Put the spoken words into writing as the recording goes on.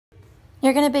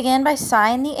You're going to begin by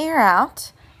sighing the air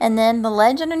out, and then the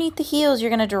ledge underneath the heels, you're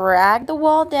going to drag the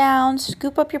wall down,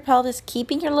 scoop up your pelvis,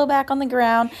 keeping your low back on the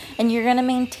ground, and you're going to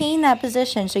maintain that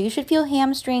position. So you should feel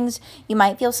hamstrings, you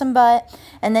might feel some butt,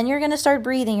 and then you're going to start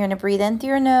breathing. You're going to breathe in through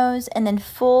your nose and then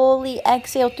fully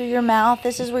exhale through your mouth.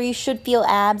 This is where you should feel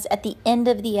abs at the end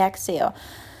of the exhale.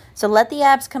 So let the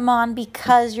abs come on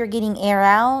because you're getting air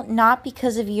out, not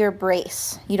because of your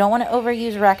brace. You don't want to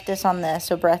overuse rectus on this.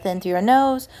 So breath in through your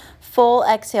nose, full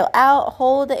exhale out,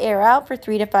 hold the air out for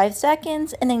 3 to 5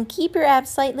 seconds, and then keep your abs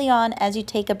slightly on as you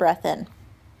take a breath in.